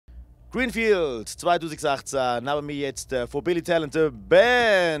Greenfield 2016, neben mir jetzt von Billy Talent,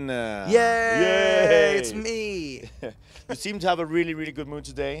 Ben. Yay! Yay! It's me. You seem to have a really, really good mood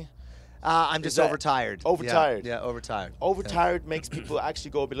today. I'm just overtired. Overtired? Yeah, overtired. Overtired makes people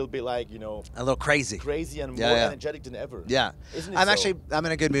actually go a little bit like, you know... A little crazy. Crazy and more energetic than ever. Yeah. Isn't it I'm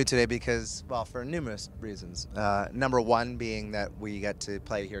in a good mood today because, well, for numerous reasons. Number one being that we get to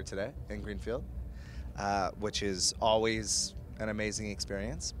play here today in Greenfield, which is always an amazing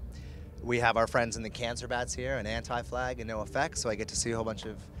experience. We have our friends in the Cancer Bats here, and Anti-Flag and No Effect, so I get to see a whole bunch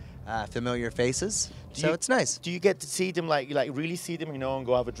of familiar faces. It's nice. Do you get to see them, like really see them, you know, and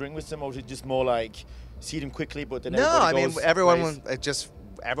go have a drink with them, or is it just more like see them quickly, but then everyone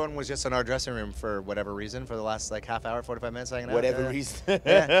was just in our dressing room for whatever reason for the last like half hour, 45 minutes hanging out. Whatever reason.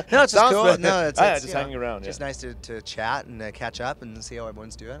 Yeah. No, it's just cool. No, it's just hanging around. Just nice to chat and catch up and see how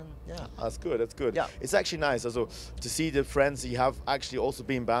everyone's doing. Yeah. That's good. That's good. Yeah. It's actually nice also to see the friends you have actually also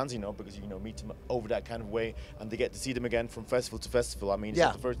be in bands, you know, because you know meet them over that kind of way, and they get to see them again from festival to festival. I mean, it's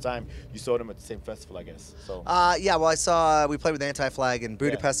not the first time you saw them at the same festival, I guess. So. Yeah. Well, we played with Anti-Flag in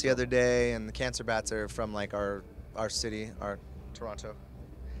Budapest the other day, and the Cancer Bats are from like our city, our Toronto.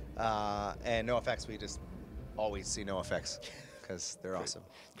 And No Effects, we just always see No Effects because they're awesome.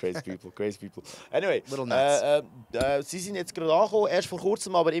 Crazy people. Anyway, Little nuts. Sie sind jetzt gerade angekommen, erst vor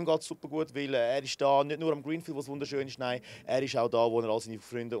kurzem, aber ihm geht es super gut, weil er ist da nicht nur am Greenfield, was wunderschön ist, nein, er ist auch da, wo er all seine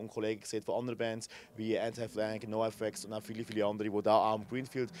Freunde und Kollegen sieht von anderen Bands wie Anti-Flag, No Effects und auch viele, viele andere, die da auch am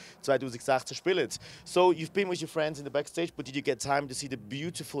Greenfield 2016 spielen. So, you've been with your friends in the backstage, but did you get time to see the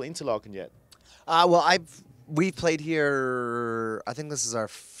beautiful Interlaken yet? We've played here, I think this is our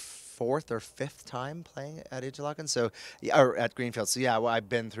fourth or fifth time playing at Interlaken, or at Greenfield. So yeah, I've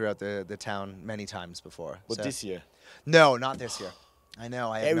been throughout the town many times before. But this year? No, not this year. I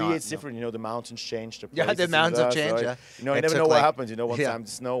know. Every year it's different. You know, the mountains change. The mountains have changed. So, yeah. You know, you never know what happens. You know, one time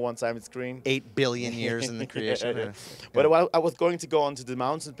it's snow, one time it's green. 8 billion years in the creation. But I was going to go onto the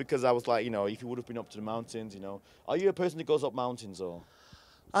mountains because I was like, you know, if you would have been up to the mountains, you know, are you a person that goes up mountains or?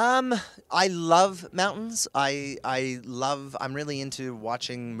 I love mountains. I'm really into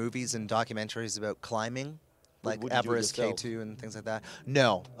watching movies and documentaries about climbing, like Everest, K2 and things like that.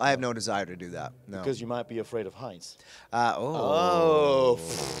 No, I have no desire to do that. No. Because you might be afraid of heights.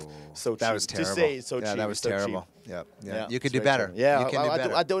 So that was terrible. To say it's so cheap. Yeah, that was so terrible. Yeah. Yeah. You could do better. Yeah, you can do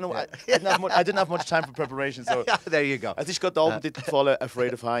better. I don't know. I didn't have much time for preparation. So there you go. Es ist gerade der Albumtitel gefallen,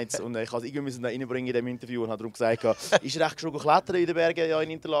 Afraid of Heights, und ich musste irgendwie da reinbringen in dem Interview und habe darum gesagt, ist er echt schon klettern in den Bergen, ja,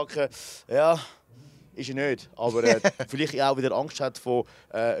 in Interlaken? Ja, ist er nicht. Aber vielleicht auch wieder Angst hat von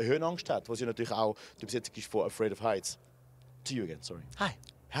Höhenangst hat, was ja natürlich auch die Besetzung ist von Afraid of Heights. To you again, sorry.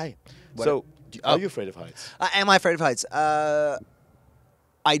 Hi. So, are you afraid of heights? Am I afraid of heights?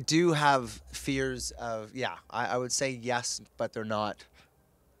 I do have fears of, I would say yes, but they're not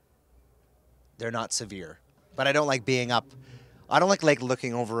severe. But I don't like being up. I don't like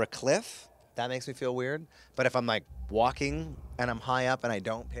looking over a cliff. That makes me feel weird. But if I'm like walking and I'm high up and I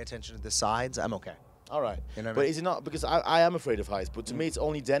don't pay attention to the sides, I'm okay. All right. You know what I but mean? is it not, because I am afraid of heights, but to me it's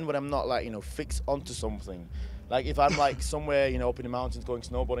only then when I'm not like, you know, fixed onto something. Like if I'm like somewhere, you know, up in the mountains going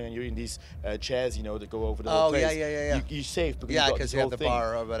snowboarding and you're in these chairs, you know, that go over the whole place. Yeah. You're safe because Yeah, you've got because this you whole have the thing.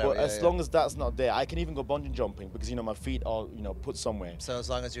 bar or whatever. But as long as that's not there, I can even go bungee jumping because, you know, my feet are, you know, put somewhere. So as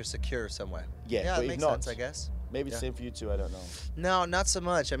long as you're secure somewhere. Yeah, Yeah, but that if makes not, sense, I guess. Maybe it's the same for you too, I don't know. No, not so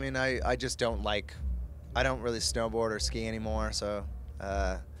much. I mean, I just don't like, I don't really snowboard or ski anymore, so,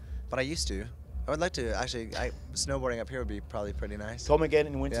 but I used to. I would like to, actually, snowboarding up here would be probably pretty nice. Come again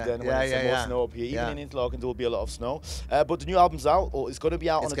in winter then, when there's more snow up here. Even in Interlaken there will be a lot of snow. But the new album's out, or it's going to be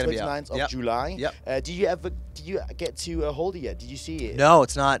out on the 29th of July. Yep. Did you get to hold it yet? Did you see it? No,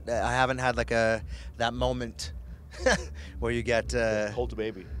 it's not. I haven't had like that moment where you get... hold the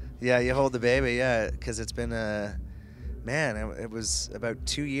baby. Yeah, you hold the baby, because it's been, man, it was about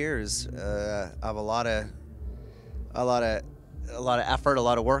 2 years of a lot of effort, a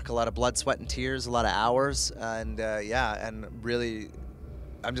lot of work, a lot of blood, sweat, and tears, a lot of hours, and and really,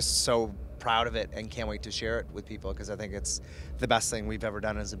 I'm just so proud of it and can't wait to share it with people because I think it's the best thing we've ever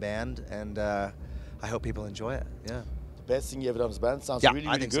done as a band, and I hope people enjoy it. Yeah. The best thing you ever done as a band. Sounds really,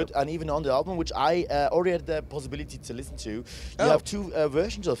 I really think good. So. And even on the album, which I already had the possibility to listen to, you have two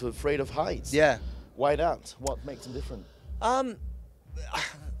versions of Afraid of Heights. Yeah. Why that? What makes them different?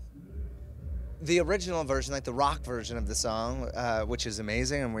 The original version, like the rock version of the song, which is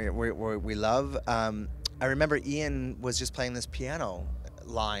amazing and we love. I remember Ian was just playing this piano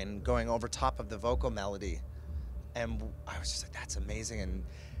line going over top of the vocal melody, and I was just like, "That's amazing!" And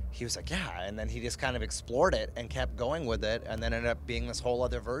he was like, "Yeah," and then he just kind of explored it and kept going with it, and then ended up being this whole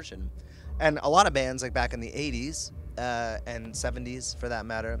other version. And a lot of bands, like back in the '80s and '70s, for that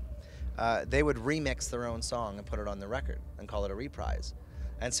matter, they would remix their own song and put it on the record and call it a reprise.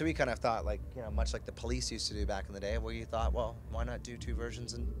 And so we kind of thought, like, you know, much like the Police used to do back in the day, we thought, well, why not do 2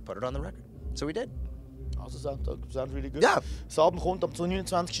 versions and put it on the record? So we did. Also, sounds really good. Ja. Das Album kommt am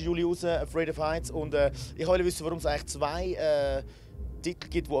 29. Juli raus, Afraid of Heights. Und ich wollte wissen, warum es eigentlich 2 Titel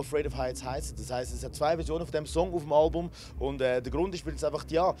gibt, die Afraid of Heights heißen. Das heisst, es hat 2 Versionen von dem Song auf dem Album. Und der Grund ist, weil es einfach,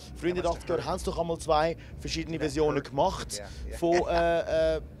 ja, früher in den 80er haben es doch einmal 2 verschiedene Versionen gemacht von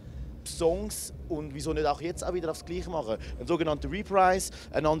Songs. Und wieso nicht auch jetzt auch wieder das Gleiche machen? Eine sogenannte Reprise,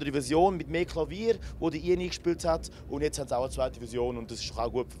 eine andere Version mit mehr Klavier, wo der Ian eingespielt hat. Und jetzt haben sie auch eine 2. Version und das ist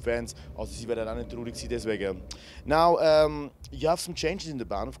auch gut für Fans. Also sie werden auch nicht traurig sein deswegen. Now, you have some changes in the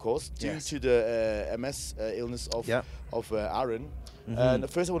band, of course, due to the MS illness of Aaron.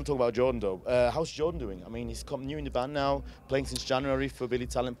 First I want to talk about Jordan though. How's Jordan doing? I mean, he's come new in the band now, playing since January for Billy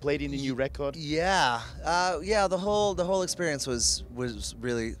Talent, played in the new record. Yeah, the whole experience was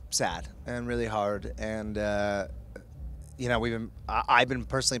really sad and really hard, and you know, I've been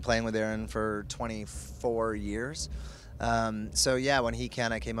personally playing with Aaron for 24 years. So yeah, when he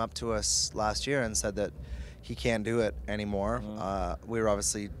kind of came up to us last year and said that he can't do it anymore, we were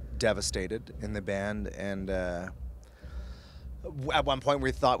obviously devastated in the band, and at one point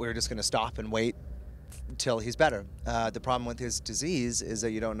we thought we were just going to stop and wait till he's better. The problem with his disease is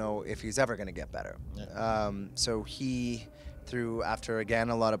that you don't know if he's ever going to get better. So he, after again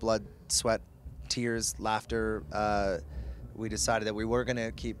a lot of blood, sweat, tears, laughter, we decided that we were going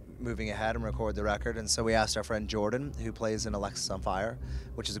to keep moving ahead and record the record. And so we asked our friend Jordan, who plays in Alexis on Fire,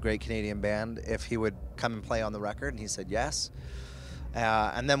 which is a great Canadian band, if he would come and play on the record, and he said yes.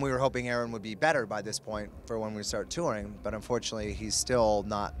 And then we were hoping Aaron would be better by this point for when we start touring, but unfortunately he's still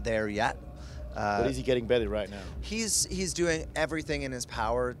not there yet. But is he getting better right now? He's doing everything in his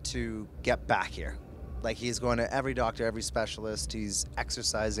power to get back here. Like, he's going to every doctor, every specialist, he's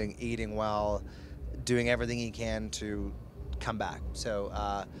exercising, eating well, doing everything he can to come back. So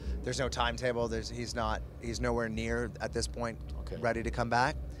there's no timetable, he's nowhere near at this point ready to come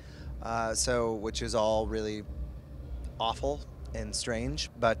back. So, which is all really awful and strange,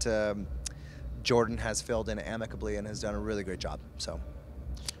 but Jordan has filled in amicably and has done a really great job. So.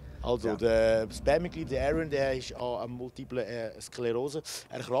 Also, das Bandmitglied Aaron, der ist an multiple Sklerose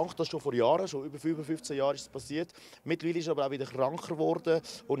erkrankt. Das schon vor Jahren, schon über 15 Jahre ist es passiert. Mittlerweile ist er aber auch wieder kranker geworden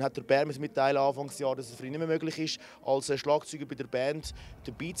und hat der Band mitteilen Anfangsjahr, dass es für ihn nicht mehr möglich ist, als Schlagzeuger bei der Band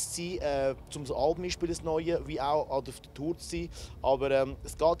dabei zu sein, zum Album einspielen, das Neue, wie auch auf der Tour zu sein. Aber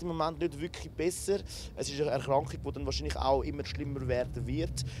es geht im Moment nicht wirklich besser. Es ist eine Erkrankung, die dann wahrscheinlich auch immer schlimmer werden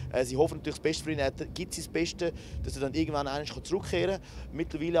wird. Sie hoffen natürlich das Beste für ihn. Er gibt das Beste, dass er dann irgendwann einmal zurückkehren kann.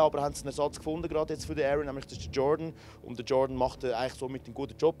 Mittlerweile aber haben sie einen Ersatz gefunden, gerade jetzt für den Aaron, nämlich das ist der Jordan. Und der Jordan macht eigentlich so mit einem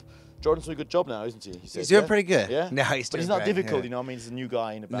guten Job. Jordan's doing a good job now, isn't he? He's doing pretty good. Yeah? No, he's but doing he's not great, difficult, yeah. you know. I mean, he's a new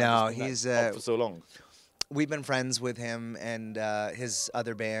guy in the band. No, he's he's for so long. We've been friends with him and his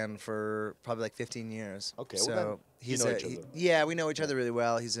other band for probably like 15 years. Okay, so well he's you know each other. Yeah, we know each other really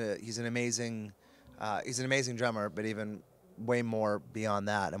well. He's an amazing drummer, but even way more beyond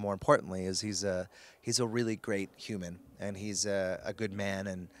that, and more importantly, is he's a really great human, and he's a good man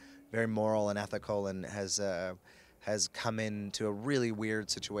and very moral and ethical, and has come into a really weird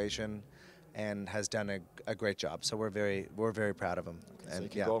situation and has done a great job. So we're very proud of him, and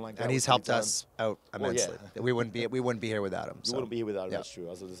and he's helped us out immensely. We wouldn't be here without him. You wouldn't be here without him, that's true.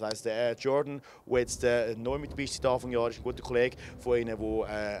 Also das heisst, der Jordan, der jetzt neu mit dabei ist seit Anfang Jahr, ist ein guter Kollege von ihnen, wo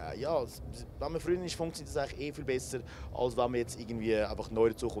wenn man früher ist, funktioniert das eigentlich viel besser, als wenn man jetzt irgendwie einfach neu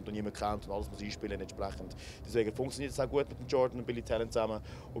dazukommt und niemand kennt und alles muss einspielen entsprechend. Deswegen funktioniert es auch gut mit dem Jordan und Billy Talent zusammen.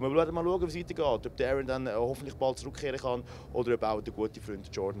 Und wir werden mal schauen, wie es weitergeht, ob der Aaron dann hoffentlich bald zurückkehren kann oder ob auch der gute Freund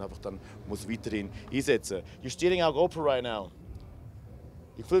Jordan einfach dann muss weiterhin einsetzen. You're stealing our GoPro right now.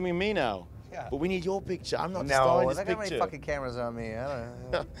 You're filming me now. Yeah. But we need your picture. I'm not the star in this No, picture. how many fucking cameras on me? I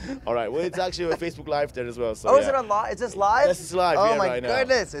don't know. All right. Well, it's actually a Facebook Live there as well. So, Is it on live? Is this live? This is live. Oh yeah, my right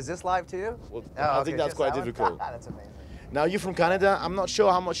goodness! Is this live too? Well, I think that's quite difficult. That's amazing. Now you're from Canada. I'm not sure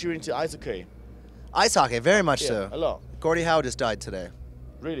how much you're into ice hockey. Ice hockey, very much so. A lot. Gordie Howe just died today.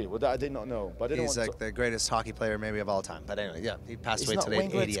 Really? Well, that I did not know. But I didn't He's want like the greatest hockey player maybe of all time. But anyway, yeah, he passed away not today Wayne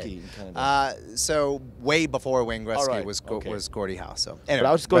at Gretzky 88. in Canada? So way before Wayne Gretzky right, was okay. Gordie Howe. So But anyway,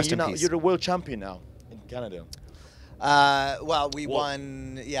 I was going. rest in peace. You're a world champion now in Canada. Well, we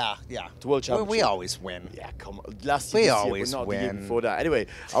won. Yeah. The world championship. We always win. Yeah, come on. Last We year, always but not the year win. before that. Anyway,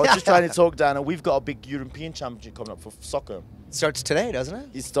 I was just trying to talk down, and we've got a big European championship coming up for soccer. Starts today, doesn't it?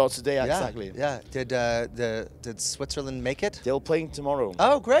 It starts today, exactly. Yeah. Did Switzerland make it? They're playing tomorrow.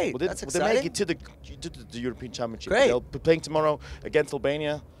 Oh, great. Well, That's they exciting. make it to the European Championship. Great. They'll be playing tomorrow against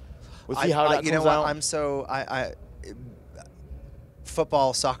Albania. We'll see how that you comes know what? out. I'm so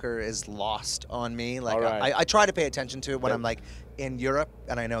football, soccer is lost on me. Like Alright. I try to pay attention to it when Yeah. I'm like in Europe,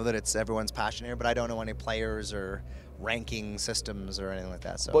 and I know that it's everyone's passion here, but I don't know any players or ranking systems or anything like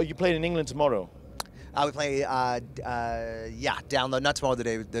that. So Well, you playing in England tomorrow. we play down the not tomorrow,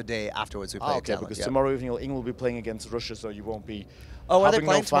 the day afterwards we play. Okay, down, because yeah. tomorrow evening England will be playing against Russia, so you won't be Oh, are they having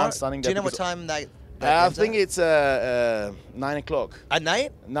playing no tomorrow? fans standing Do there. you know what because- time that? I game's think at? it's 9 o'clock. At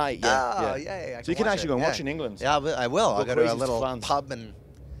night. Night, yeah. Oh, yeah. yeah. So you can watch actually it, go and yeah. watch in England. Yeah, I will. I'll go to crazy a to little fans. pub and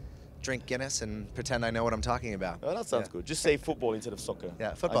drink Guinness and pretend I know what I'm talking about. Oh, that sounds Yeah. good. Just say football instead of soccer.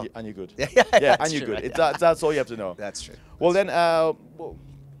 Yeah, football. And you're good. Yeah, Yeah, that's and you're true. good. That's all you have to know. That's true. Well, then, well,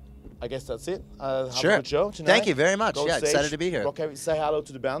 I guess that's it. Have Sure. a good show tonight. Thank you very much. Go Yeah, stage, excited to be here. rock out, say hello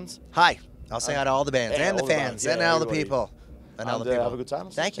to the bands. Hi. I'll say hi to all the bands Yeah, and the all the fans bands, yeah, and all the everybody. people. And all the And, people. have a good time.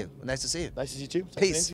 Thank you. Nice to see you. Nice to see you too. Thanks for the Peace. interview.